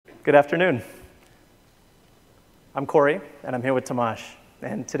Good afternoon. I'm Corey, and I'm here with Tomasz.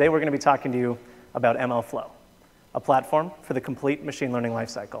 And today we're going to be talking to you about MLflow, a platform for the complete machine learning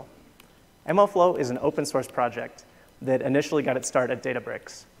lifecycle. MLflow is an open source project that initially got its start at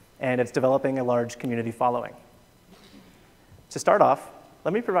Databricks, and it's developing a large community following. To start off,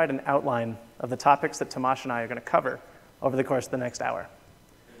 let me provide an outline of the topics that Tomasz and I are going to cover over the course of the next hour.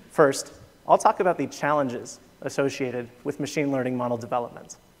 First, I'll talk about the challenges associated with machine learning model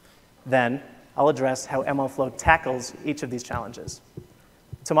development. Then, I'll address how MLflow tackles each of these challenges.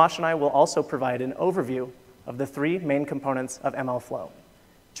 Tomasz and I will also provide an overview of the three main components of MLflow: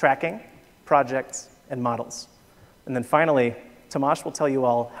 tracking, projects, and models. And then finally, Tomasz will tell you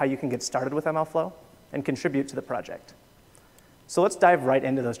all how you can get started with MLflow and contribute to the project. So let's dive right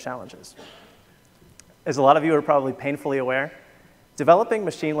into those challenges. As a lot of you are probably painfully aware, developing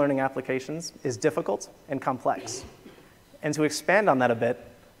machine learning applications is difficult and complex. And to expand on that a bit,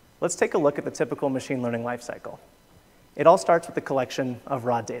 let's take a look at the typical machine learning lifecycle. It all starts with the collection of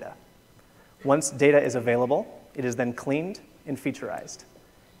raw data. Once data is available, it is then cleaned and featureized.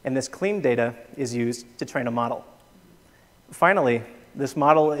 And this cleaned data is used to train a model. Finally, this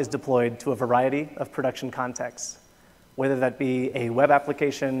model is deployed to a variety of production contexts, whether that be a web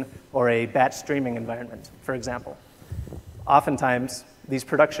application or a batch streaming environment, for example. Oftentimes, these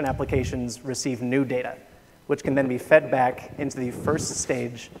production applications receive new data, which can then be fed back into the first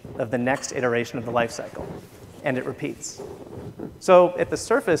stage of the next iteration of the lifecycle, and it repeats. So at the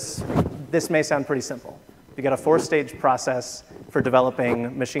surface, this may sound pretty simple. You got a four-stage process for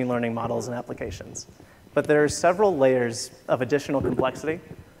developing machine learning models and applications. But there are several layers of additional complexity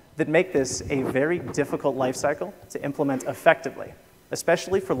that make this a very difficult lifecycle to implement effectively,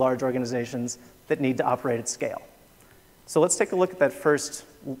 especially for large organizations that need to operate at scale. So let's take a look at that first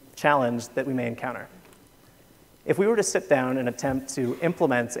challenge that we may encounter. If we were to sit down and attempt to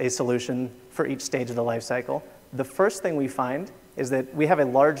implement a solution for each stage of the lifecycle, the first thing we find is that we have a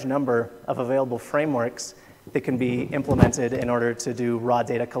large number of available frameworks that can be implemented in order to do raw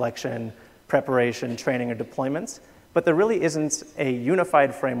data collection, preparation, training, or deployments. But there really isn't a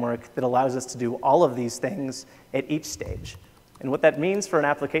unified framework that allows us to do all of these things at each stage. And what that means for an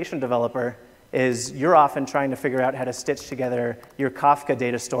application developer is you're often trying to figure out how to stitch together your Kafka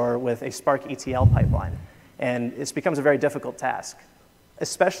data store with a Spark ETL pipeline. And it becomes a very difficult task,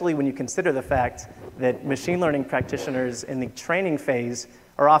 especially when you consider the fact that machine learning practitioners in the training phase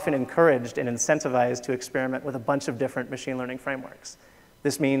are often encouraged and incentivized to experiment with a bunch of different machine learning frameworks.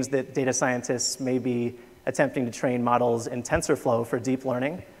 This means that data scientists may be attempting to train models in TensorFlow for deep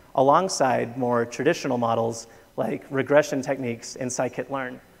learning, alongside more traditional models like regression techniques in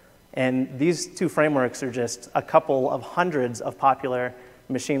scikit-learn. And these two frameworks are just a couple of hundreds of popular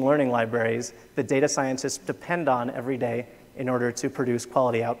machine learning libraries that data scientists depend on every day in order to produce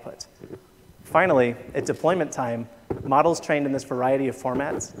quality output. Finally, at deployment time, models trained in this variety of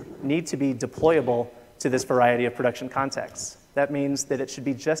formats need to be deployable to this variety of production contexts. That means that it should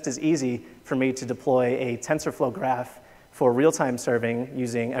be just as easy for me to deploy a TensorFlow graph for real-time serving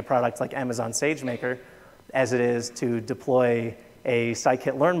using a product like Amazon SageMaker as it is to deploy a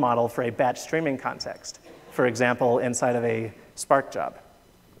scikit-learn model for a batch streaming context, for example, inside of a Spark job.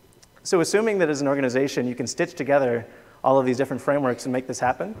 So assuming that as an organization you can stitch together all of these different frameworks and make this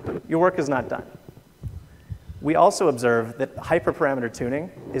happen, your work is not done. We also observe that hyperparameter tuning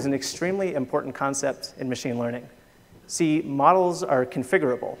is an extremely important concept in machine learning. See, models are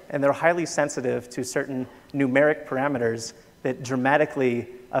configurable, and they're highly sensitive to certain numeric parameters that dramatically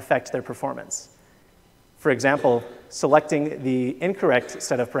affect their performance. For example, selecting the incorrect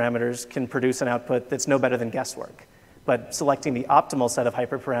set of parameters can produce an output that's no better than guesswork. But selecting the optimal set of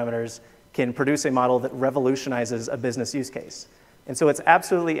hyperparameters can produce a model that revolutionizes a business use case. And so it's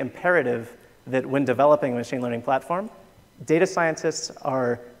absolutely imperative that when developing a machine learning platform, data scientists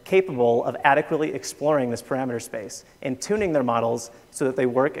are capable of adequately exploring this parameter space and tuning their models so that they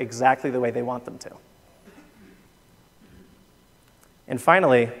work exactly the way they want them to. And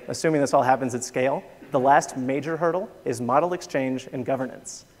finally, assuming this all happens at scale, the last major hurdle is model exchange and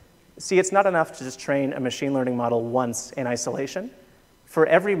governance. See, it's not enough to just train a machine learning model once in isolation. For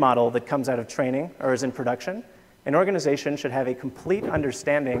every model that comes out of training or is in production, an organization should have a complete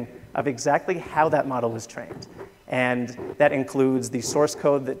understanding of exactly how that model was trained. And that includes the source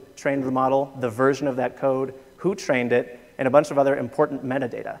code that trained the model, the version of that code, who trained it, and a bunch of other important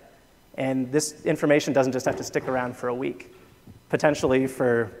metadata. And this information doesn't just have to stick around for a week. Potentially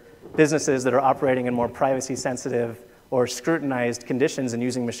for businesses that are operating in more privacy-sensitive or scrutinized conditions and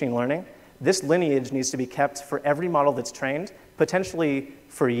using machine learning, this lineage needs to be kept for every model that's trained, potentially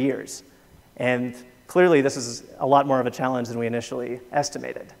for years. And clearly, this is a lot more of a challenge than we initially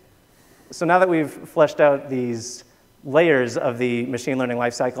estimated. So now that we've fleshed out these layers of the machine learning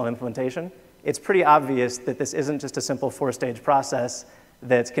lifecycle implementation, it's pretty obvious that this isn't just a simple 4-stage process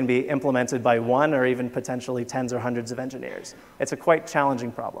that can be implemented by one or even potentially tens or hundreds of engineers. It's a quite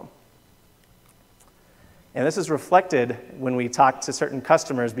challenging problem. And this is reflected when we talk to certain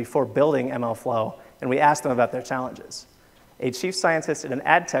customers before building MLflow, and we ask them about their challenges. A chief scientist at an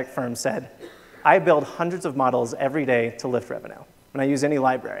ad tech firm said, "I build hundreds of models every day to lift revenue, and I use any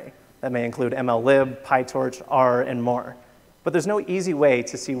library. That may include MLlib, PyTorch, R, and more. But there's no easy way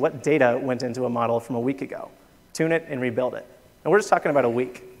to see what data went into a model from a week ago, tune it, and rebuild it." And we're just talking about a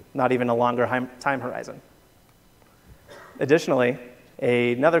week, not even a longer time horizon. Additionally,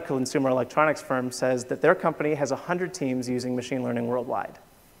 another consumer electronics firm says that their company has 100 teams using machine learning worldwide,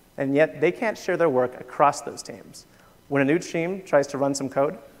 and yet they can't share their work across those teams. When a new team tries to run some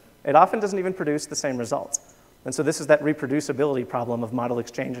code, it often doesn't even produce the same result. And so this is that reproducibility problem of model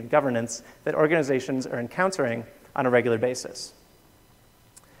exchange and governance that organizations are encountering on a regular basis.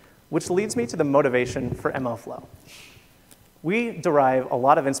 Which leads me to the motivation for MLflow. We derive a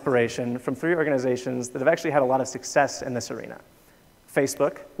lot of inspiration from 3 organizations that have actually had a lot of success in this arena.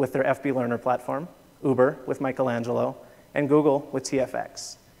 Facebook with their FB Learner platform, Uber with Michelangelo, and Google with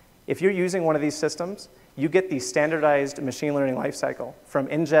TFX. If you're using one of these systems, you get the standardized machine learning lifecycle from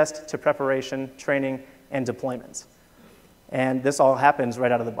ingest to preparation, training, and deployment. And this all happens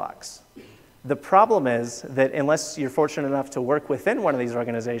right out of the box. The problem is that unless you're fortunate enough to work within one of these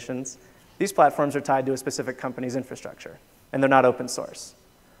organizations, these platforms are tied to a specific company's infrastructure, and they're not open source.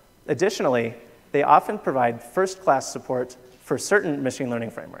 Additionally, they often provide first-class support for certain machine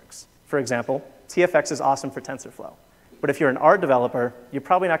learning frameworks. For example, TFX is awesome for TensorFlow. But if you're an R developer, you're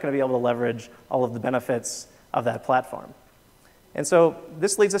probably not going to be able to leverage all of the benefits of that platform. And so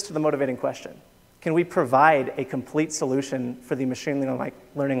this leads us to the motivating question. Can we provide a complete solution for the machine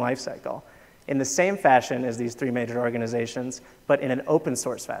learning lifecycle in the same fashion as these 3 major organizations, but in an open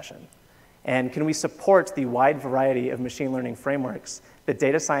source fashion? And can we support the wide variety of machine learning frameworks that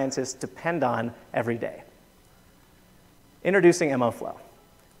data scientists depend on every day? Introducing MLflow.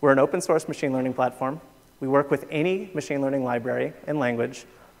 We're an open source machine learning platform. We work with any machine learning library and language,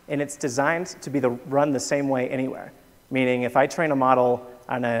 and it's designed to be run the same way anywhere. Meaning if I train a model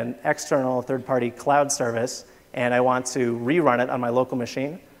on an external third-party cloud service and I want to rerun it on my local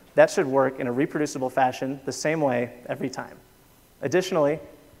machine, that should work in a reproducible fashion the same way every time. Additionally,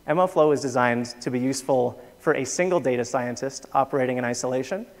 MLflow is designed to be useful for a single data scientist operating in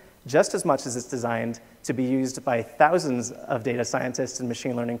isolation, just as much as it's designed to be used by thousands of data scientists and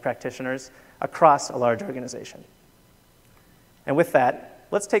machine learning practitioners across a large organization. And with that,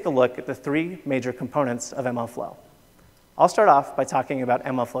 let's take a look at the 3 major components of MLflow. I'll start off by talking about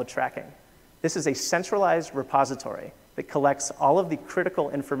MLflow tracking. This is a centralized repository that collects all of the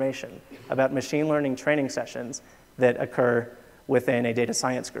critical information about machine learning training sessions that occur within a data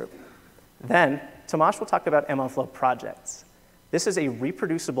science group. Then, Tomasz will talk about MLflow projects. This is a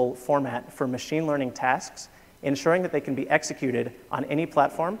reproducible format for machine learning tasks, ensuring that they can be executed on any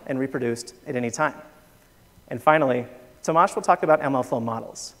platform and reproduced at any time. And finally, Tomasz will talk about MLflow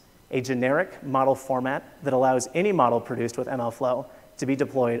models, a generic model format that allows any model produced with MLflow to be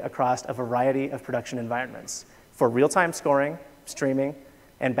deployed across a variety of production environments for real-time scoring, streaming,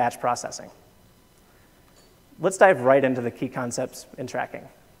 and batch processing. Let's dive right into the key concepts in tracking.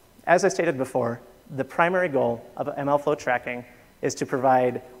 As I stated before, the primary goal of MLflow tracking is to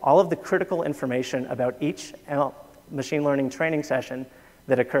provide all of the critical information about each machine learning training session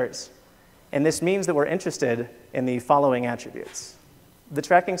that occurs. And this means that we're interested in the following attributes. The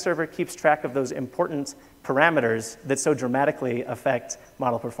tracking server keeps track of those important parameters that so dramatically affect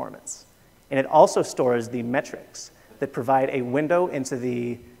model performance. And it also stores the metrics that provide a window into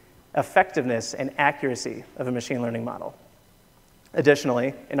the effectiveness and accuracy of a machine learning model.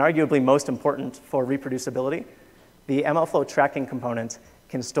 Additionally, and arguably most important for reproducibility, the MLflow tracking component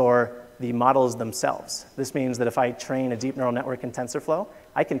can store the models themselves. This means that if I train a deep neural network in TensorFlow,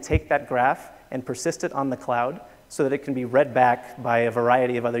 I can take that graph and persist it on the cloud so that it can be read back by a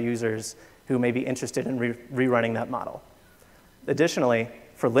variety of other users who may be interested in rerunning that model. Additionally,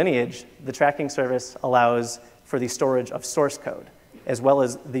 for Lineage, the tracking service allows for the storage of source code, as well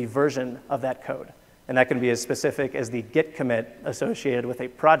as the version of that code. And that can be as specific as the Git commit associated with a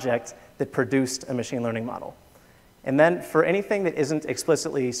project that produced a machine learning model. And then for anything that isn't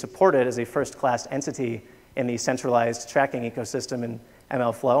explicitly supported as a first-class entity in the centralized tracking ecosystem in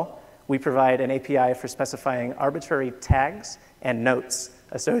MLflow, we provide an API for specifying arbitrary tags and notes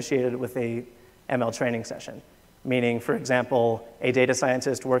associated with a ML training session. Meaning, for example, a data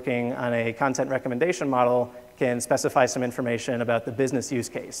scientist working on a content recommendation model can specify some information about the business use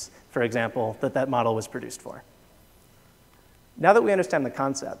case, for example, that model was produced for. Now that we understand the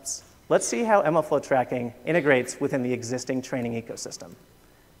concepts, let's see how MLflow tracking integrates within the existing training ecosystem.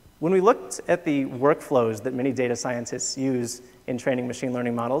 When we looked at the workflows that many data scientists use in training machine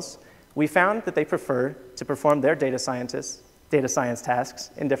learning models, we found that they prefer to perform their data science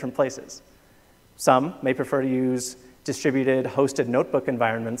tasks in different places. Some may prefer to use distributed hosted notebook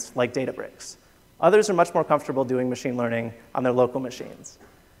environments like Databricks. Others are much more comfortable doing machine learning on their local machines.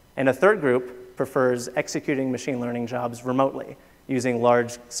 And a third group prefers executing machine learning jobs remotely using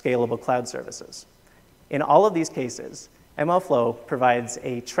large scalable cloud services. In all of these cases, MLflow provides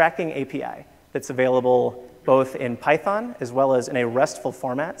a tracking API that's available both in Python as well as in a RESTful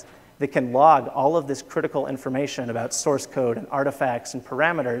format that can log all of this critical information about source code and artifacts and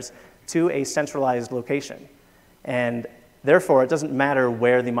parameters to a centralized location. And therefore, it doesn't matter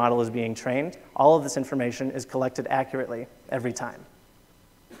where the model is being trained. All of this information is collected accurately every time.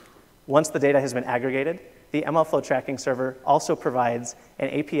 Once the data has been aggregated, the MLflow tracking server also provides an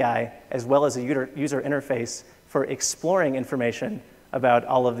API as well as a user interface for exploring information about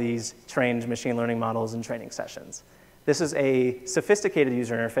all of these trained machine learning models and training sessions. This is a sophisticated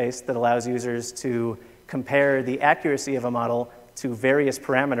user interface that allows users to compare the accuracy of a model to various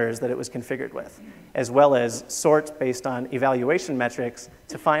parameters that it was configured with, as well as sort based on evaluation metrics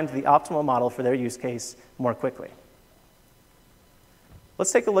to find the optimal model for their use case more quickly.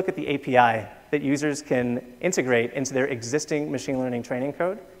 Let's take a look at the API that users can integrate into their existing machine learning training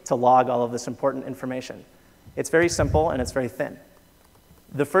code to log all of this important information. It's very simple and it's very thin.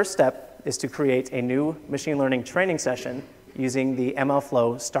 The first step is to create a new machine learning training session using the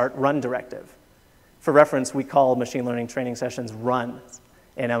MLflow start run directive. For reference, we call machine learning training sessions runs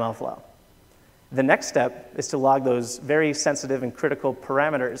in MLflow. The next step is to log those very sensitive and critical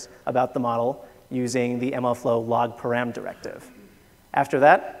parameters about the model using the MLflow log param directive. After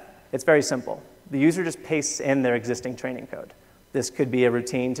that, it's very simple. The user just pastes in their existing training code. This could be a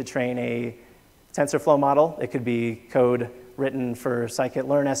routine to train a TensorFlow model. It could be code written for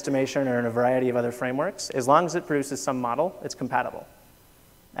scikit-learn estimation or in a variety of other frameworks. As long as it produces some model, it's compatible.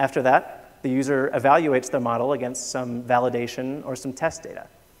 After that, the user evaluates their model against some validation or some test data.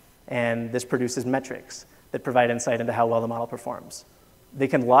 And this produces metrics that provide insight into how well the model performs. They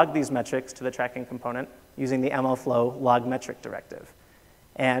can log these metrics to the tracking component using the MLflow log metric directive.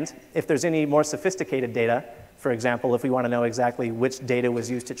 And if there's any more sophisticated data, for example, if we want to know exactly which data was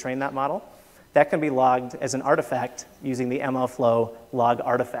used to train that model, that can be logged as an artifact using the MLflow log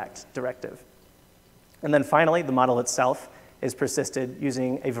artifact directive. And then finally, the model itself is persisted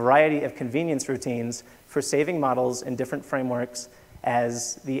using a variety of convenience routines for saving models in different frameworks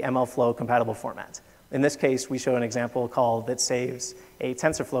as the MLflow compatible format. In this case, we show an example call that saves a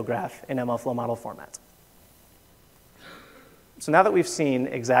TensorFlow graph in MLflow model format. So now that we've seen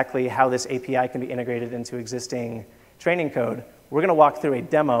exactly how this API can be integrated into existing training code, we're going to walk through a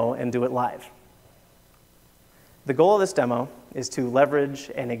demo and do it live. The goal of this demo is to leverage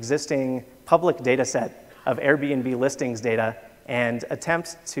an existing public data set of Airbnb listings data and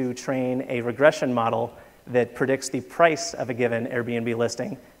attempt to train a regression model that predicts the price of a given Airbnb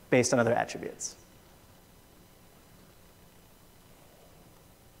listing based on other attributes.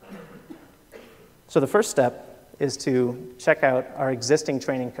 So the first step is to check out our existing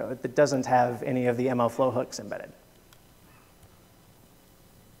training code that doesn't have any of the MLflow hooks embedded.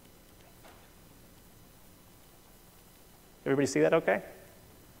 Everybody see that okay?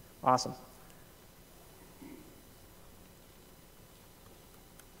 Awesome.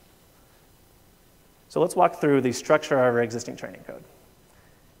 So let's walk through the structure of our existing training code.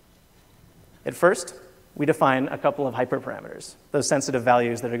 At first, we define a couple of hyperparameters, those sensitive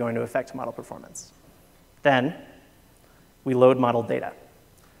values that are going to affect model performance. Then, we load model data,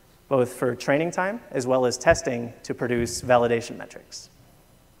 both for training time as well as testing to produce validation metrics.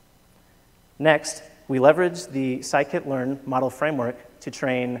 Next, we leverage the scikit-learn model framework to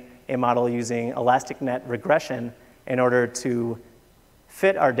train a model using ElasticNet regression in order to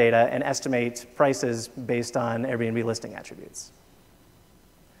fit our data and estimate prices based on Airbnb listing attributes.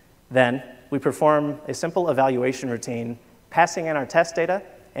 Then, we perform a simple evaluation routine, passing in our test data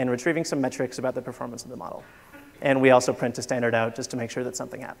and retrieving some metrics about the performance of the model. And we also print a standard out just to make sure that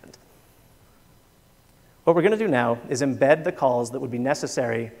something happened. What we're going to do now is embed the calls that would be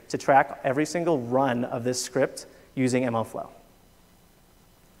necessary to track every single run of this script using MLflow.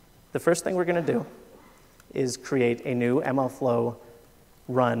 The first thing we're going to do is create a new MLflow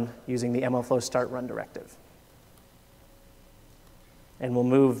run using the MLflow start run directive. And we'll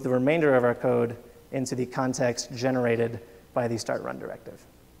move the remainder of our code into the context generated by the start run directive.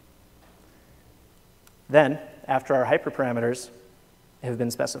 Then, after our hyperparameters have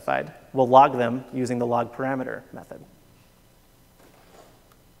been specified, we'll log them using the log parameter method.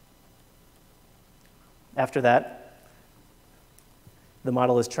 After that, the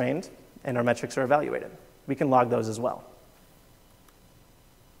model is trained and our metrics are evaluated. We can log those as well.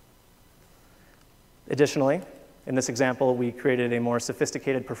 Additionally, in this example, we created a more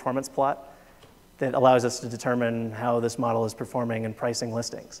sophisticated performance plot that allows us to determine how this model is performing in pricing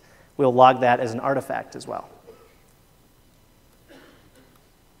listings. We'll log that as an artifact as well.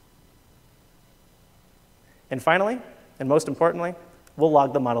 And finally, and most importantly, we'll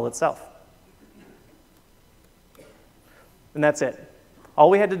log the model itself. And that's it. All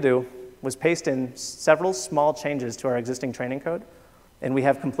we had to do was paste in several small changes to our existing training code, and we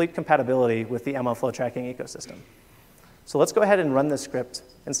have complete compatibility with the MLflow tracking ecosystem. So let's go ahead and run this script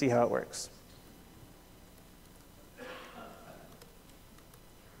and see how it works.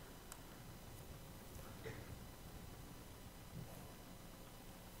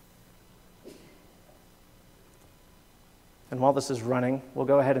 And while this is running, we'll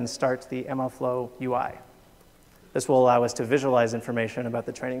go ahead and start the MLflow UI. This will allow us to visualize information about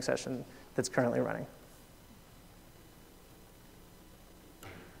the training session that's currently running.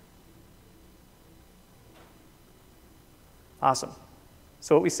 Awesome.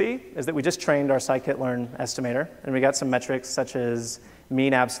 So what we see is that we just trained our scikit-learn estimator, and we got some metrics such as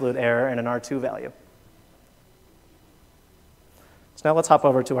mean absolute error and an R2 value. So now let's hop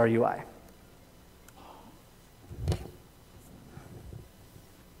over to our UI.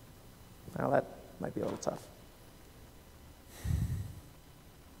 Now that might be a little tough.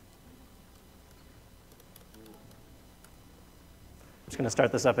 I'm just going to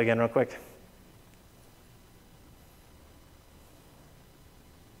start this up again real quick.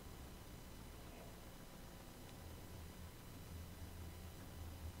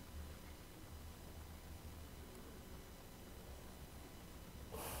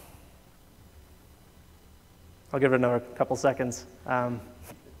 I'll give it another couple seconds.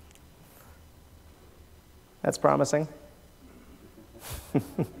 That's promising.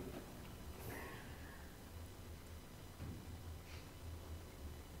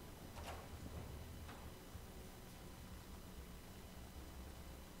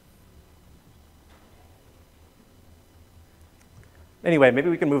 Anyway, maybe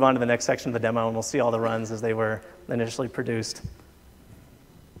we can move on to the next section of the demo and we'll see all the runs as they were initially produced.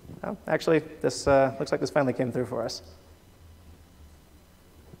 Oh, actually, this looks like this finally came through for us.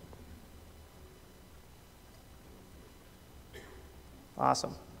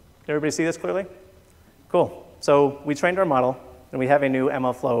 Awesome. Can everybody see this clearly? Cool. So we trained our model, and we have a new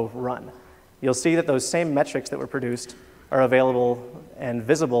MLflow run. You'll see that those same metrics that were produced are available and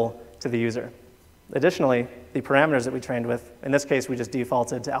visible to the user. Additionally, the parameters that we trained with, in this case, we just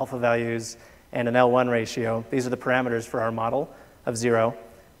defaulted to alpha values and an L1 ratio. These are the parameters for our model of 0.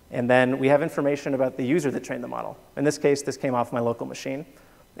 And then we have information about the user that trained the model. In this case, this came off my local machine.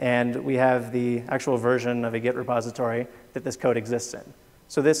 And we have the actual version of a Git repository that this code exists in.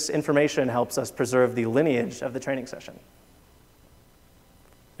 So this information helps us preserve the lineage of the training session.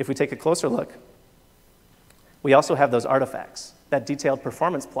 If we take a closer look, we also have those artifacts, that detailed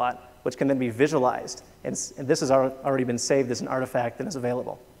performance plot, which can then be visualized. And this has already been saved as an artifact that is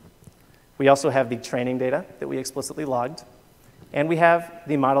available. We also have the training data that we explicitly logged. And we have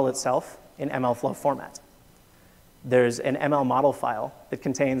the model itself in MLflow format. There's an ML model file that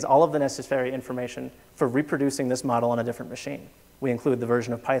contains all of the necessary information for reproducing this model on a different machine. We include the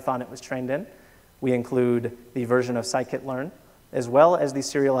version of Python it was trained in. We include the version of scikit-learn, as well as the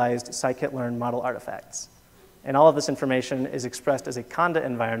serialized scikit-learn model artifacts. And all of this information is expressed as a Conda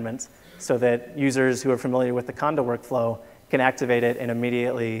environment so that users who are familiar with the Conda workflow can activate it and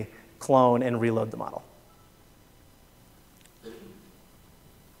immediately clone and reload the model.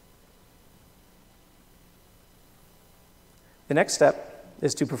 The next step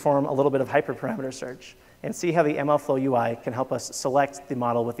is to perform a little bit of hyperparameter search and see how the MLflow UI can help us select the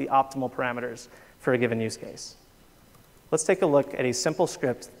model with the optimal parameters for a given use case. Let's take a look at a simple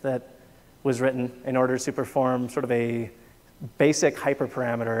script that was written in order to perform sort of a basic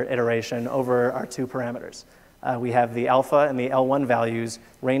hyperparameter iteration over our two parameters. We have the alpha and the L1 values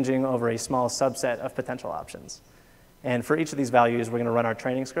ranging over a small subset of potential options. And for each of these values, we're going to run our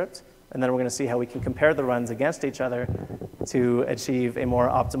training script, and then we're going to see how we can compare the runs against each other to achieve a more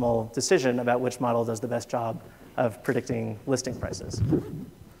optimal decision about which model does the best job of predicting listing prices.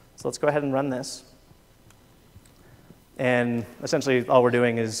 So let's go ahead and run this. And essentially, all we're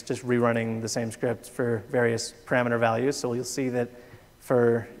doing is just rerunning the same script for various parameter values. So you'll see that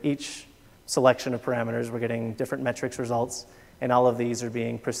for each selection of parameters, we're getting different metrics results, and all of these are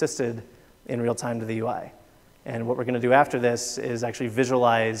being persisted in real time to the UI. And what we're going to do after this is actually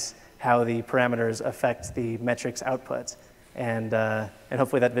visualize how the parameters affect the metrics output. And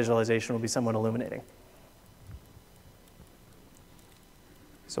hopefully that visualization will be somewhat illuminating.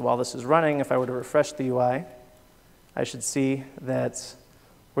 So while this is running, if I were to refresh the UI, I should see that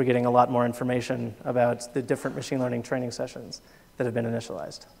we're getting a lot more information about the different machine learning training sessions that have been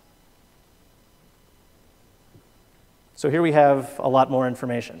initialized. So here we have a lot more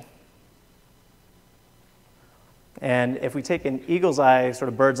information. And if we take an eagle's eye, sort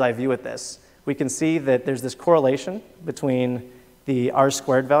of bird's eye view at this, we can see that there's this correlation between the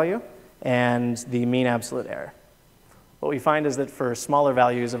R² value and the mean absolute error. What we find is that for smaller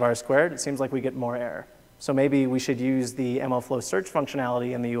values of R², it seems like we get more error. So maybe we should use the MLflow search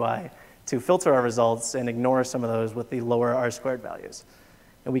functionality in the UI to filter our results and ignore some of those with the lower R² values.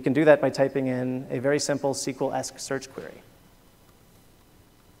 And we can do that by typing in a very simple SQL-esque search query.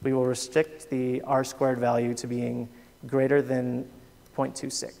 We will restrict the R² value to being greater than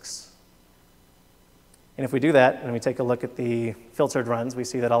 0.26. And if we do that, and we take a look at the filtered runs, we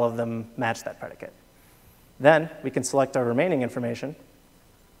see that all of them match that predicate. Then we can select our remaining information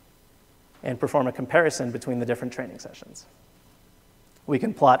and perform a comparison between the different training sessions. We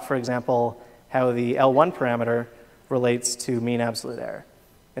can plot, for example, how the L1 parameter relates to mean absolute error.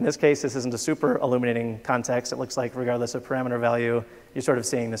 In this case, this isn't a super illuminating context. It looks like regardless of parameter value, you're sort of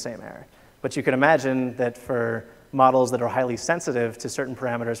seeing the same error. But you can imagine that for models that are highly sensitive to certain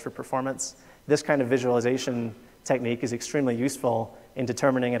parameters for performance, this kind of visualization technique is extremely useful in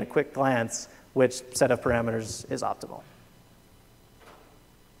determining at a quick glance which set of parameters is optimal.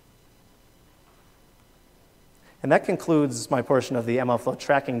 And that concludes my portion of the MLflow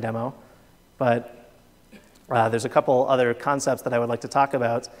tracking demo, but there's a couple other concepts that I would like to talk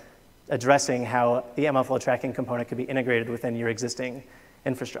about addressing how the MLflow tracking component could be integrated within your existing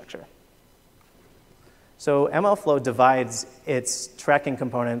infrastructure. So MLflow divides its tracking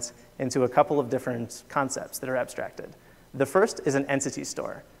components into a couple of different concepts that are abstracted. The first is an entity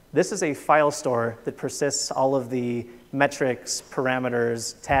store. This is a file store that persists all of the metrics,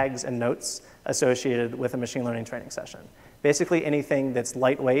 parameters, tags, and notes associated with a machine learning training session. Basically anything that's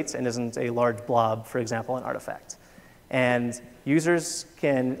lightweight and isn't a large blob, for example, an artifact. And users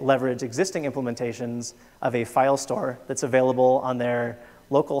can leverage existing implementations of a file store that's available on their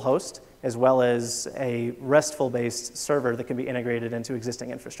local host, as well as a RESTful-based server that can be integrated into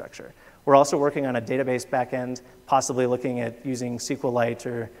existing infrastructure. We're also working on a database backend, possibly looking at using SQLite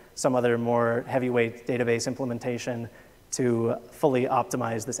or some other more heavyweight database implementation to fully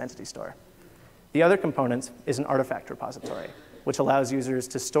optimize this entity store. The other component is an artifact repository, which allows users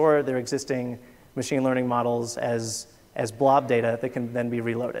to store their existing machine learning models as blob data that can then be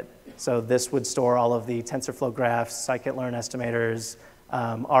reloaded. So this would store all of the TensorFlow graphs, scikit-learn estimators,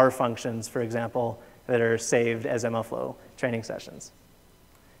 R functions, for example, that are saved as MLflow training sessions.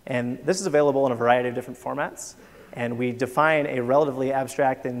 And this is available in a variety of different formats. And we define a relatively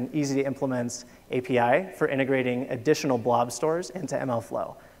abstract and easy to implement API for integrating additional blob stores into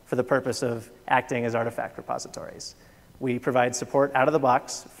MLflow for the purpose of acting as artifact repositories. We provide support out of the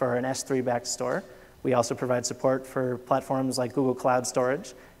box for an S3-backed store. We also provide support for platforms like Google Cloud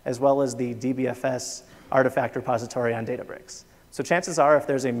Storage, as well as the DBFS artifact repository on Databricks. So chances are, if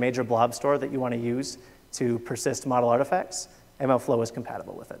there's a major blob store that you want to use to persist model artifacts, MLflow is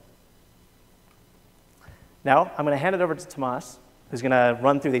compatible with it. Now, I'm going to hand it over to Tomas, who's going to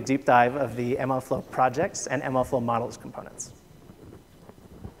run through the deep dive of the MLflow projects and MLflow models components.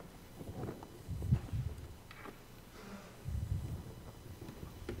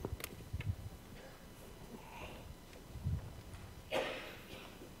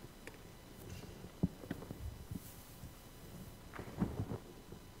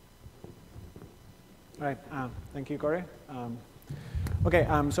 All right, thank you, Corey. Okay,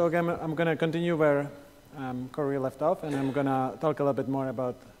 so again, I'm going to continue where Corey left off, and I'm going to talk a little bit more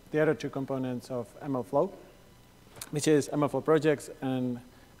about the other two components of MLflow, which is MLflow projects and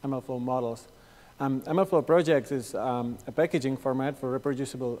MLflow models. MLflow projects is a packaging format for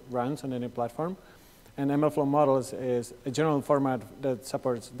reproducible runs on any platform, and MLflow models is a general format that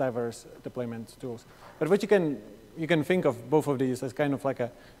supports diverse deployment tools. But what you can think of both of these as kind of like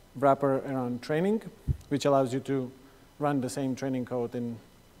a wrapper around training, which allows you to run the same training code in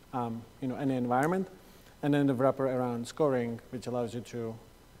any environment, and then the wrapper around scoring, which allows you to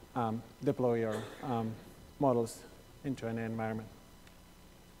deploy your models into any environment.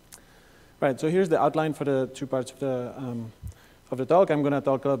 Right, so here's the outline for the two parts of the talk. I'm going to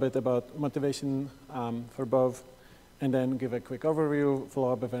talk a little bit about motivation for both, and then give a quick overview,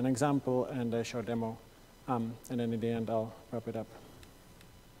 follow up with an example, and a short demo. And then in the end, I'll wrap it up.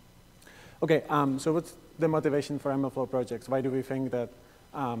 Okay, so what's the motivation for MLflow projects? Why do we think that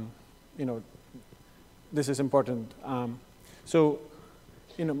this is important? So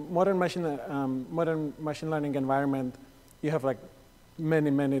in a modern machine learning environment, you have like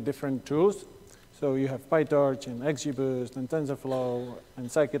many different tools. So you have PyTorch and XGBoost and TensorFlow and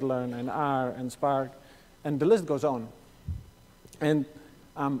scikit-learn and R and Spark, and the list goes on. And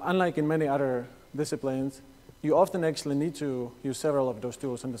unlike in many other disciplines, you often actually need to use several of those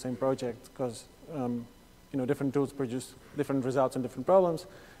tools in the same project because different tools produce different results and different problems,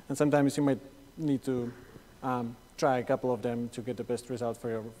 and sometimes you might need to try a couple of them to get the best result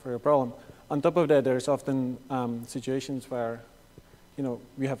for your problem. On top of that, there's often situations where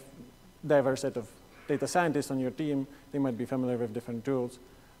you have diverse set of data scientists on your team. They might be familiar with different tools.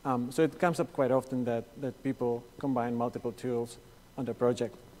 So it comes up quite often that people combine multiple tools on the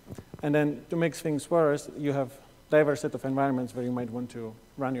project. And then to make things worse, you have diverse set of environments where you might want to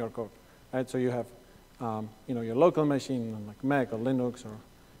run your code. Right? So you have your local machine like Mac or Linux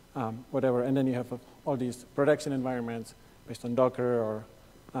or whatever, and then you have all these production environments based on Docker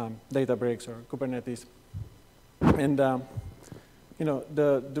or Databricks or Kubernetes. And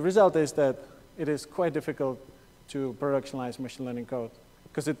the result is that it is quite difficult to productionize machine learning code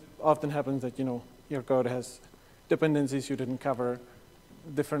because it often happens that your code has dependencies you didn't cover.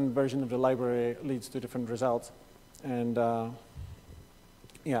 Different version of the library leads to different results, and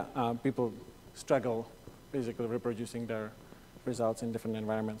people struggle basically reproducing their results in different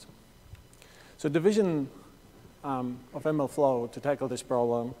environments. So the vision of MLflow to tackle this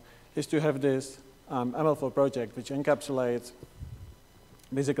problem is to have this MLflow project which encapsulates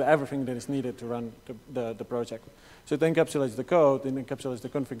basically everything that is needed to run the project. So it encapsulates the code, it encapsulates the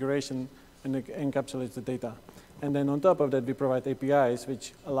configuration, and it encapsulates the data. And then on top of that, we provide APIs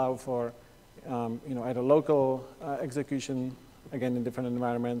which allow for either local execution, again in different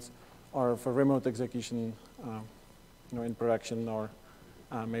environments, or for remote execution in production, or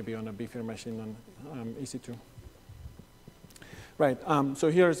maybe on a beefier machine on EC2. Right,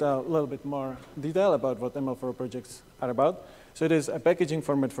 so here's a little bit more detail about what ML4 projects are about. So it is a packaging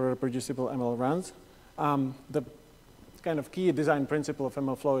format for reproducible ML runs. The kind of key design principle of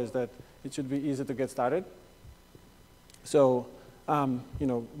MLflow is that it should be easy to get started. So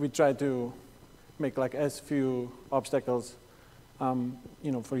we try to make like as few obstacles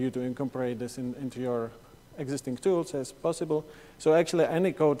for you to incorporate this into your existing tools as possible. So actually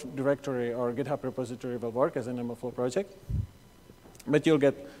any code directory or GitHub repository will work as an MLflow project. But you'll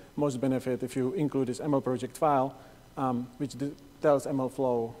get most benefit if you include this ML project file, which tells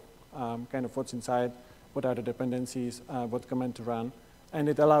MLflow kind of what's inside, what are the dependencies, what command to run. And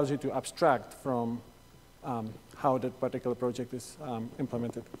it allows you to abstract from how that particular project is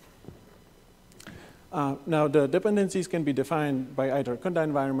implemented. Now, the dependencies can be defined by either conda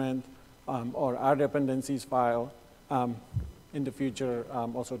environment or R dependencies file, in the future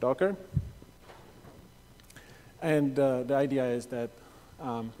also Docker. And the idea is that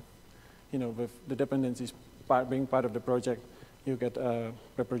with the dependencies being part of the project, you get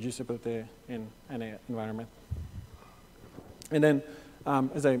reproducibility in any environment. And then,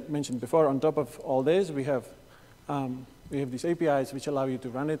 as I mentioned before, on top of all this, we have these APIs which allow you to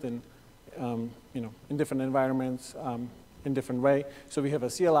run it in different environments in different way. So we have a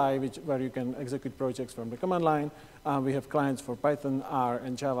CLI where you can execute projects from the command line. We have clients for Python, R,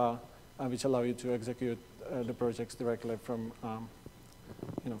 and Java, which allow you to execute the projects directly from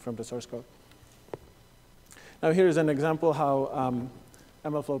from the source code. Now here is an example how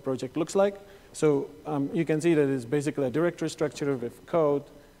MLflow project looks like. So you can see that it's basically a directory structure with code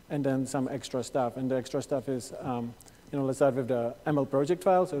and then some extra stuff. And the extra stuff is, let's start with the ML project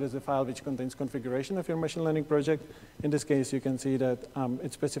file. So it is a file which contains configuration of your machine learning project. In this case, you can see that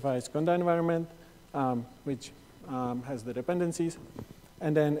it specifies conda environment, which has the dependencies.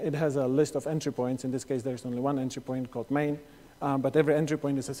 And then it has a list of entry points. In this case, there's only one entry point called main. But every entry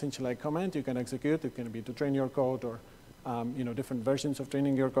point is essentially a command you can execute. It can be to train your code or different versions of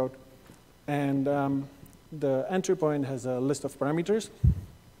training your code. And the entry point has a list of parameters.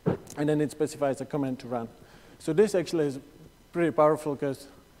 And then it specifies a command to run. So this actually is pretty powerful because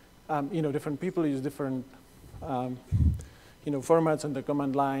different people use different formats on the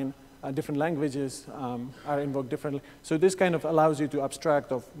command line. Different languages are invoked differently. So this kind of allows you to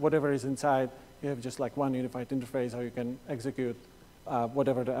abstract of whatever is inside. You have just like one unified interface how you can execute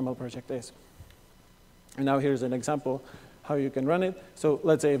whatever the ML project is. And now here's an example how you can run it. So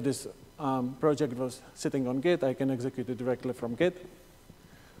let's say if this project was sitting on Git, I can execute it directly from Git,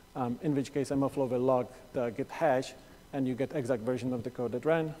 in which case MLflow will log the Git hash, and you get exact version of the code that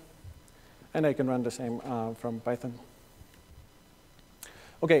ran. And I can run the same from Python.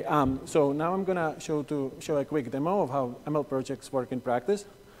 Okay, so now I'm going to show a quick demo of how ML projects work in practice.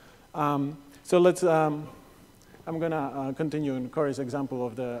 So let's, I'm going to continue in Corey's example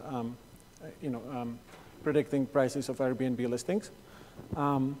of the, predicting prices of Airbnb listings.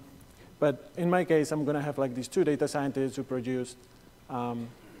 But in my case, I'm going to have like these two data scientists who produced, who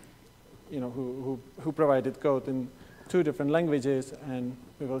provided code in two different languages, and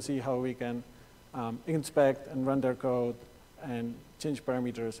we will see how we can inspect and run their code and change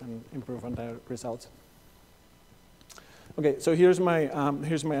parameters and improve on their results. Okay, so here's my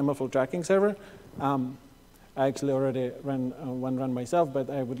MLflow tracking server. I actually already ran one run myself, but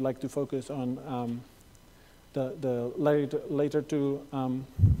I would like to focus on the later two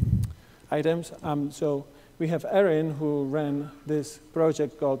items. So we have Erin, who ran this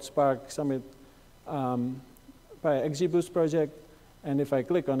project called Spark Summit by XGBoost project. And if I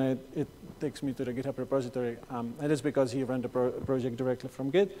click on it, it takes me to the GitHub repository. And it's because he ran the project directly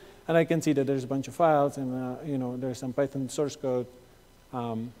from Git. And I can see that there's a bunch of files, and there's some Python source code.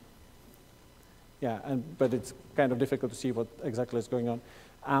 But it's kind of difficult to see what exactly is going on.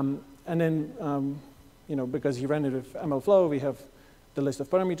 And then, because he ran it with MLflow, we have the list of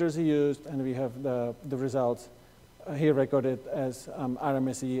parameters he used, and we have the results here recorded as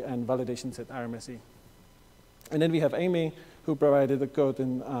RMSE and validation set RMSE. And then we have Amy, who provided the code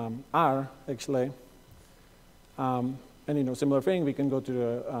in R, actually. And similar thing, we can go to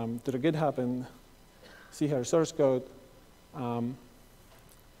the GitHub and see her source code.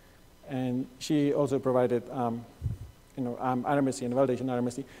 And she also provided RMSE and validation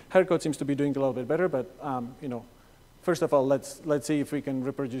RMSE. Her code seems to be doing a little bit better, but first of all, let's see if we can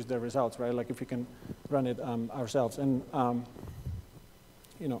reproduce the results, right? Like if we can run it ourselves. And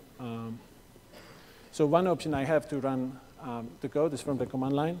so one option I have to run the code is from the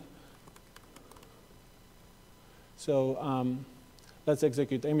command line. So let's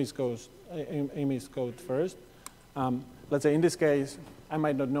execute Amy's code first. Let's say in this case, I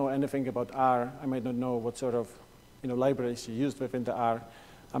might not know anything about R. I might not know what sort of libraries she used within the R.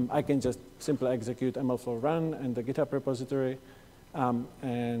 I can just simply execute MLflow run in the GitHub repository.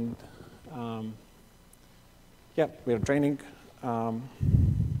 We're training.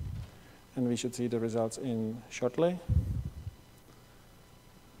 And we should see the results in shortly.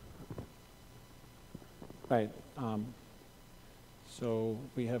 Right. So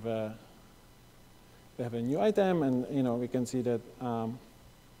we have a new item, and we can see that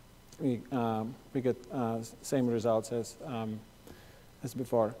we get same results as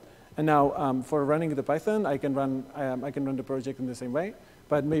before. And now for running the Python, I can run the project in the same way.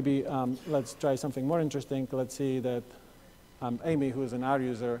 But maybe let's try something more interesting. Let's see that Amy, who is an R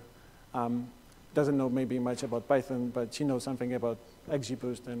user, doesn't know maybe much about Python, but she knows something about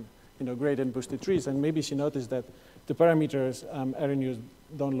XGBoost and gradient boosted trees, and maybe she noticed that the parameters Erin used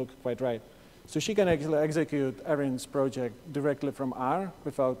don't look quite right. So she can actually execute Erin's project directly from R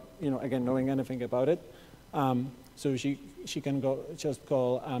without again knowing anything about it. So she can just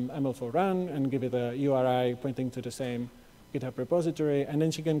call MLflow run and give it a URI pointing to the same GitHub repository, and then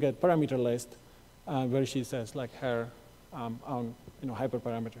she can get parameter list where she says like her own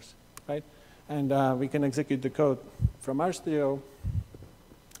hyperparameters. Right? And we can execute the code from RStudio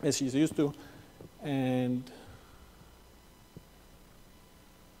as she's used to, and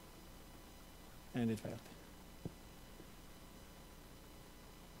it failed.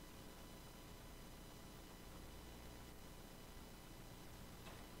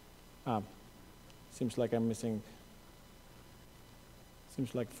 Seems like I'm missing.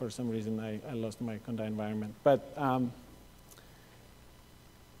 Seems like for some reason I lost my conda environment, but.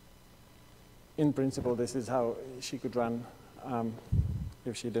 In principle, this is how she could run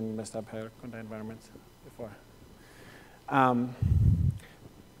if she didn't mess up her conda environment before.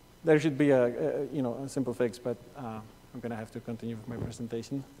 There should be a simple fix, but I'm going to have to continue with my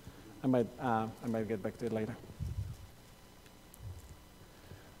presentation. I might get back to it later.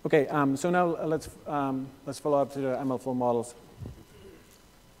 Okay, so now let's follow up to the MLflow models.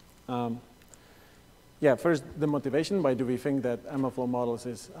 First, the motivation. Why do we think that MLflow models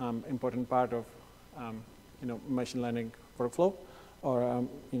is important part of machine learning workflow, or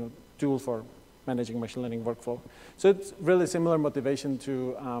tool for managing machine learning workflow? So it's really similar motivation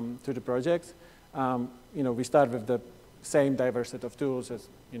to the project. We start with the same diverse set of tools as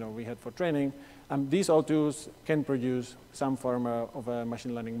we had for training. These all tools can produce some form of a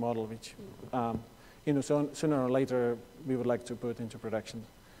machine learning model, which sooner or later we would like to put into production,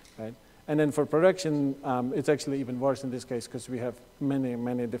 right? And then for production, it's actually even worse in this case because we have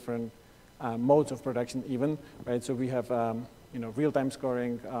many different modes of production even, right? So we have real-time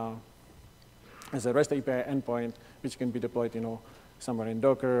scoring as a REST API endpoint, which can be deployed somewhere in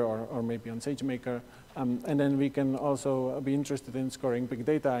Docker or maybe on SageMaker. And then we can also be interested in scoring big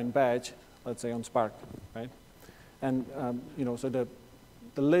data in batch, let's say on Spark, right? And so the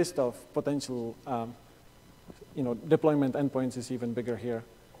list of potential deployment endpoints is even bigger here.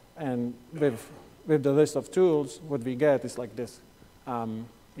 And with the list of tools, what we get is like this,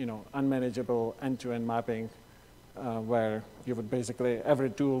 unmanageable end-to-end mapping, where you would basically, every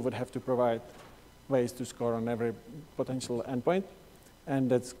tool would have to provide ways to score on every potential endpoint, and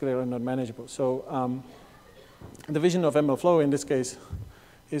that's clearly not manageable. So the vision of MLflow in this case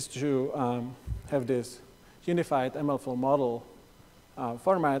is to have this unified MLflow model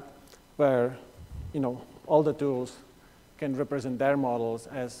format where all the tools can represent their models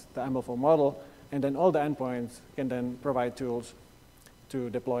as the MLflow model, and then all the endpoints can then provide tools to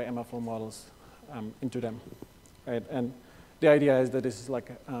deploy MLflow models into them, right? And the idea is that this is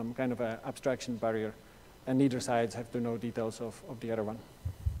like kind of an abstraction barrier, and neither sides have to know details of the other one.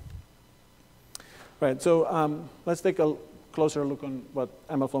 Right, so let's take a closer look on what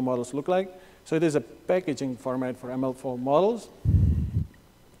MLflow models look like. So it is a packaging format for MLflow models.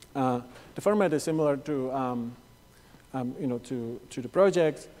 The format is similar to the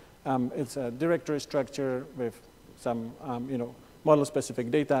projects. It's a directory structure with some model-specific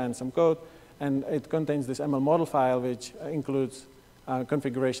data and some code, and it contains this ML model file, which includes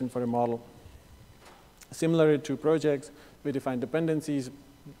configuration for the model. Similar to projects, we define dependencies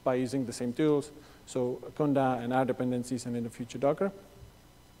by using the same tools, so Conda and R dependencies, and in the future Docker.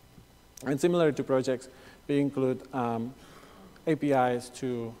 And similar to projects, we include APIs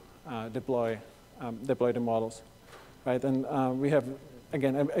to deploy the models, right? And we have,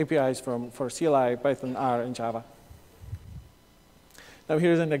 again, APIs for CLI, Python, R, and Java. Now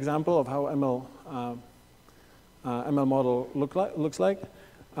here's an example of how ML model looks like.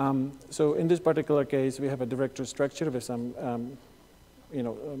 So in this particular case, we have a directory structure with some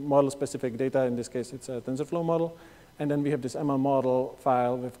model-specific data. In this case, it's a TensorFlow model. And then we have this ML model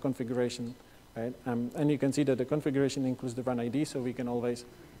file with configuration, right? And you can see that the configuration includes the run ID, so we can always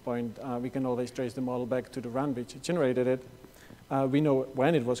trace the model back to the run which generated it. We know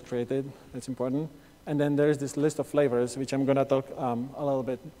when it was created. That's important. And then there's this list of flavors, which I'm going to talk a little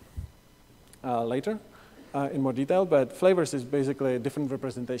bit later in more detail. But flavors is basically different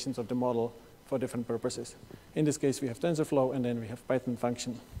representations of the model for different purposes. In this case, we have TensorFlow, and then we have Python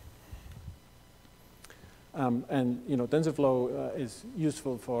function. And TensorFlow is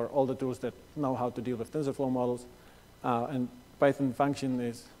useful for all the tools that know how to deal with TensorFlow models. And Python function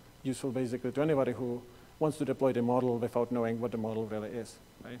is useful basically to anybody who wants to deploy the model without knowing what the model really is,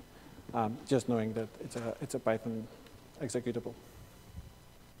 right? Just knowing that it's a Python executable.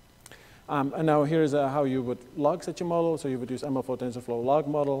 And now here's how you would log such a model. So you would use MLflow TensorFlow log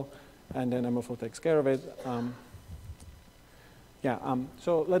model, and then MLflow takes care of it.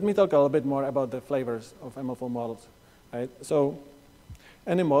 So let me talk a little bit more about the flavors of MLflow models, right? So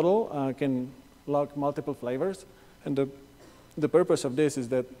any model can log multiple flavors, and the purpose of this is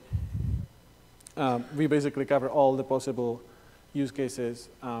that we basically cover all the possible use cases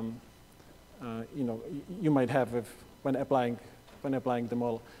you might have when applying the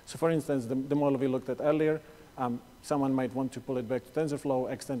model. So for instance, the model we looked at earlier, someone might want to pull it back to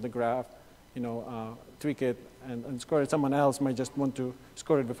TensorFlow, extend the graph, tweak it, and score it. Someone else might just want to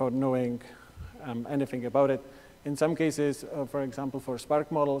score it without knowing anything about it. In some cases, for example, for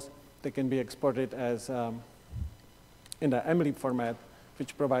Spark models, they can be exported as in the mlib format,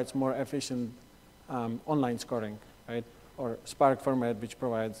 which provides more efficient online scoring, right? Or Spark format, which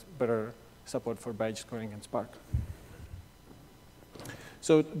provides better support for batch scoring in Spark.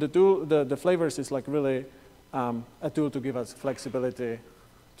 So the flavors is like really a tool to give us flexibility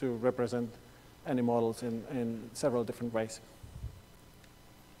to represent any models in several different ways.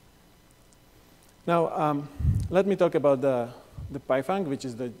 Now, let me talk about the PyFunc, which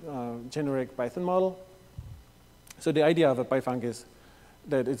is the generic Python model. So the idea of a PyFunc is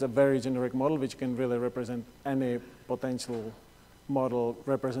that it's a very generic model which can really represent any potential model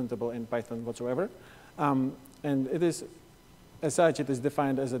representable in Python whatsoever. And it is, as such, it is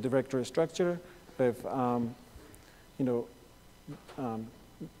defined as a directory structure with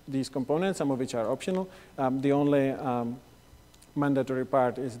these components, some of which are optional. The only mandatory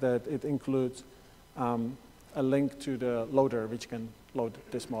part is that it includes a link to the loader which can load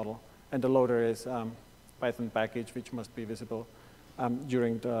this model. And the loader is Python package which must be visible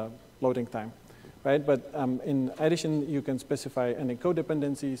during the loading time, right? But in addition, you can specify any code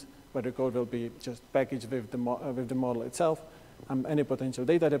dependencies, where the code will be just packaged with the model itself, any potential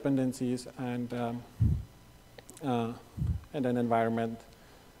data dependencies, and an environment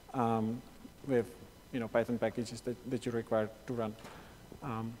with Python packages that you require to run.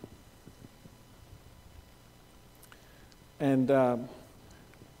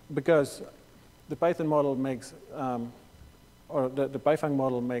 Because the Python model makes, or the Python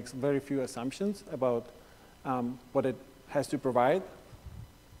model makes very few assumptions about what it has to provide.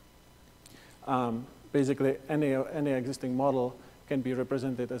 Basically, any existing model can be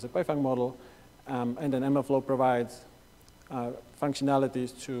represented as a Python model, and then MLflow provides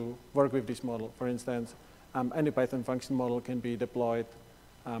functionalities to work with this model. For instance, any Python function model can be deployed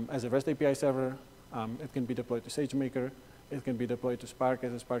as a REST API server. It can be deployed to SageMaker. It can be deployed to Spark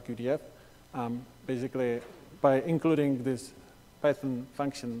as a Spark UDF. Basically, by including this Python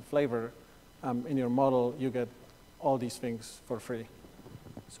function flavor in your model, you get all these things for free.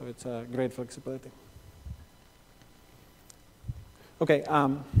 So it's a great flexibility. OK,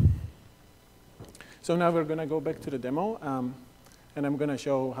 so now we're going to go back to the demo. And I'm going to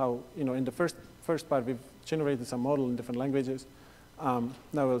show how, in the first part, we've generated some model in different languages. Now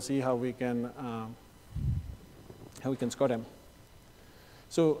we'll see how we can score them.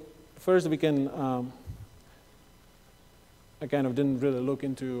 So first, we can. I kind of didn't really look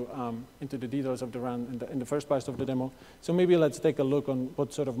into the details of the run in the first part of the demo. So maybe let's take a look on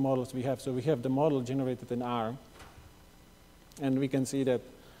what sort of models we have. So we have the model generated in R. And we can see that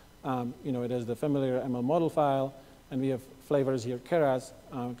it has the familiar ML model file. And we have flavors here, Keras,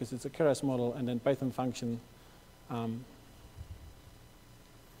 because it's a Keras model, and then Python function. And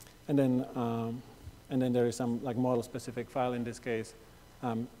then there is some model-specific file, in this case,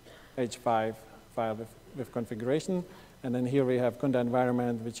 H5 file with configuration. And then here we have Conda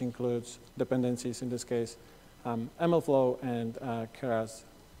environment, which includes dependencies, in this case, MLflow and Keras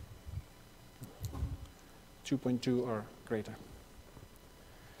 2.2 or greater.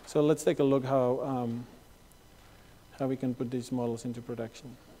 So let's take a look how we can put these models into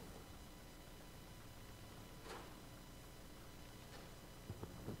production.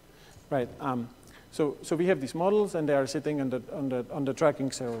 Right. So we have these models, and they are sitting on the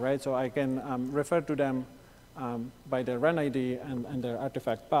tracking server, right? So I can refer to them by their run ID and their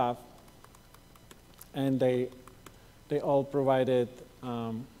artifact path, and they all provided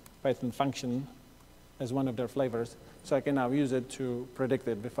Python function as one of their flavors. So I can now use it to predict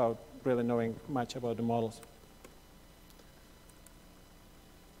it without really knowing much about the models.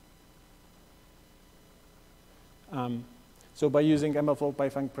 So by using MLflow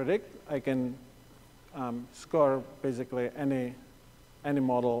Python predict, I can score basically any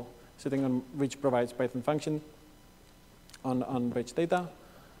model sitting on which provides Python function on which data.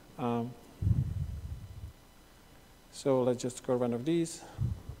 So let's just score one of these.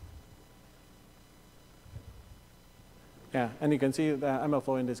 Yeah, and you can see the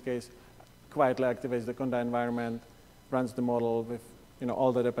MLflow in this case quietly activates the Conda environment, runs the model with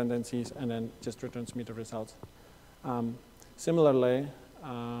all the dependencies, and then just returns me the results. Similarly,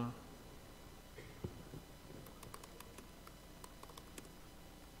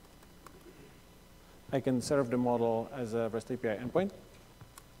 I can serve the model as a REST API endpoint.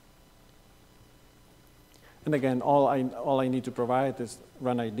 And again, all I need to provide is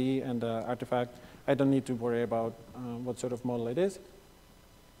run ID and the artifact. I don't need to worry about what sort of model it is.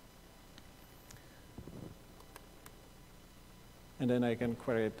 And then I can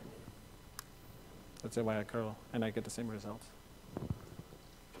query it, let's say via curl, and I get the same results.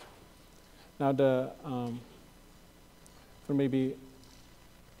 Now for maybe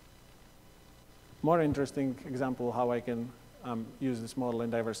more interesting example how I can use this model in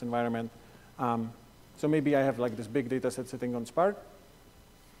diverse environment. So maybe I have this big data set sitting on Spark,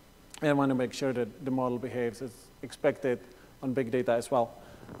 and I want to make sure that the model behaves as expected on big data as well.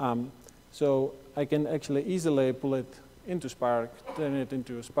 So I can actually easily pull it into Spark, turn it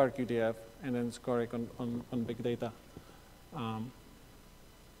into Spark UDF, and then score it on big data.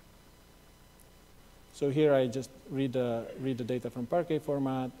 So here I just read the data from Parquet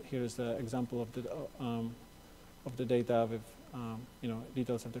format. Here is the example of the data with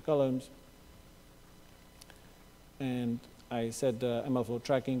details of the columns. And I set the MLflow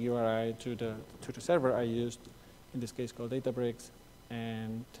tracking URI to the server I used, in this case called Databricks.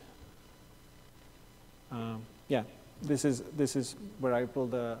 And yeah, this is where I pull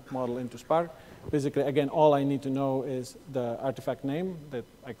the model into Spark. Basically, again, all I need to know is the artifact name that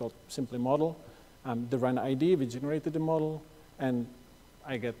I call simply model, the run ID, which generated the model, and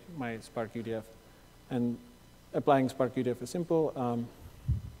I get my Spark UDF. And applying Spark UDF is simple,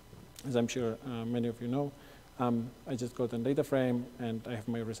 as I'm sure many of you know. I just go to the data frame, and I have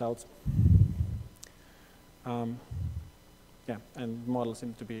my results. Yeah, and the model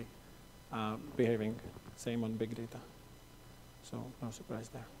seems to be behaving same on big data. So no surprise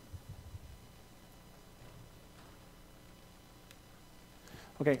there.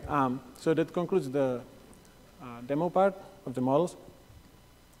 Okay, so that concludes the demo part of the models.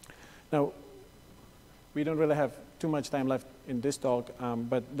 Now, we don't really have too much time left in this talk,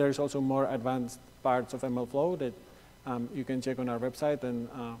 but there's also more advanced parts of MLflow that you can check on our website and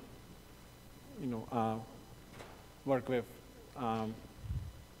work with.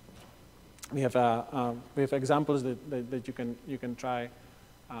 We have examples that you can try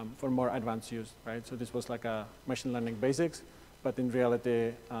for more advanced use, right? So this was like a machine learning basics, but in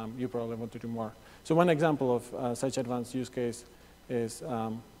reality, you probably want to do more. So one example of such advanced use case is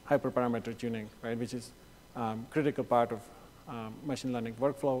hyperparameter tuning, right? Which is critical part of machine learning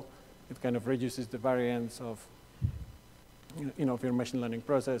workflow. It kind of reduces the variance of of your machine learning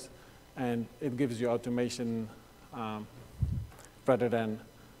process, and it gives you automation rather than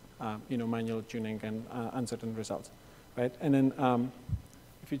manual tuning and uncertain results, right? And then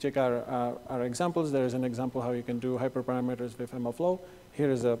if you check our examples, there is an example how you can do hyperparameters with MLflow. Here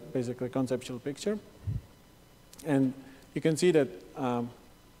is a basically conceptual picture, and you can see that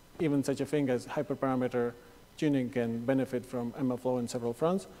even such a thing as hyperparameter tuning can benefit from MLflow in several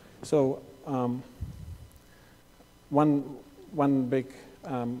fronts. So one big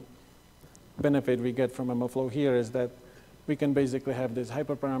benefit we get from MLflow here is that we can basically have this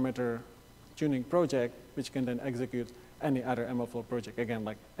hyperparameter tuning project, which can then execute any other MLflow project, again,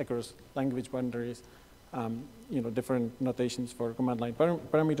 like across language boundaries, different notations for command line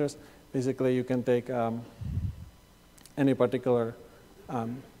parameters. Basically, you can take any particular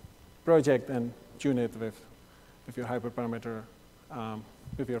project and tune it with your hyperparameter,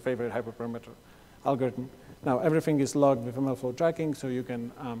 with your favorite hyperparameter algorithm. Now, everything is logged with MLflow tracking, so you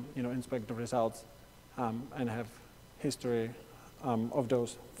can inspect the results and have history of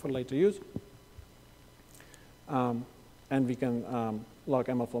those for later use. And we can log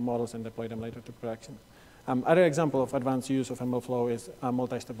MLflow models and deploy them later to production. Other example of advanced use of MLflow is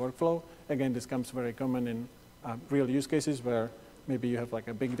multi-step workflow. Again, this comes very common in real use cases where maybe you have like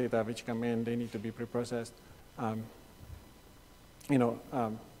a big data which come in, they need to be preprocessed.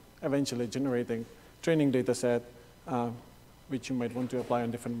 Eventually generating training data set, which you might want to apply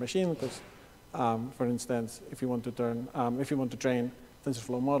on different machines. Because, for instance, if you want to train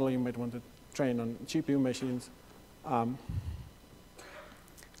TensorFlow model, you might want to train on GPU machines.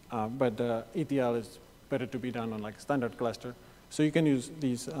 But the ETL is better to be done on like standard cluster. So you can use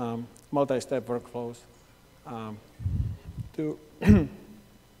these multi-step workflows to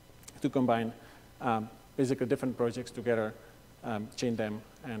to combine basically different projects together, chain them,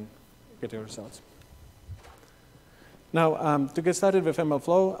 and get your results. Now, to get started with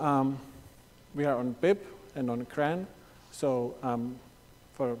MLflow, we are on pip and on CRAN. So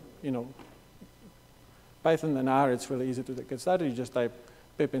for Python and R, it's really easy to get started. You just type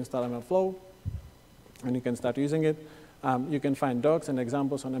pip install MLflow, and you can start using it. You can find docs and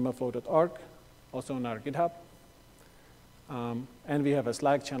examples on mlflow.org, also on our GitHub. And we have a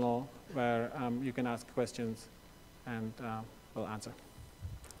Slack channel where you can ask questions, and we'll answer.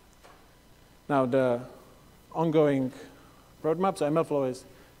 Now, the ongoing roadmap, so MLflow is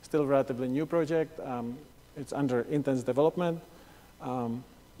still a relatively new project. It's under intense development.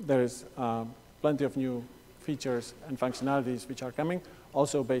 There is plenty of new features and functionalities which are coming,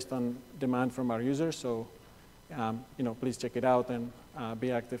 also based on demand from our users. So, please check it out and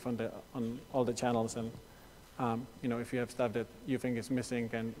be active on all the channels. And if you have stuff that you think is missing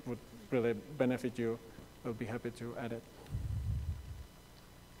and would really benefit you, we'll be happy to add it.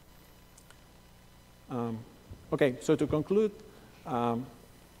 Okay, so to conclude,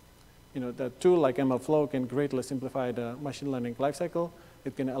 the tool like MLflow can greatly simplify the machine learning lifecycle.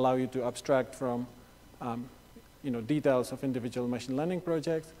 It can allow you to abstract from details of individual machine learning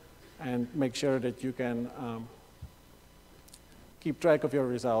projects and make sure that you can keep track of your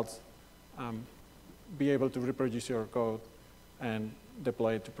results, be able to reproduce your code, and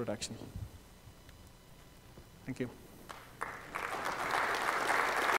deploy it to production. Thank you.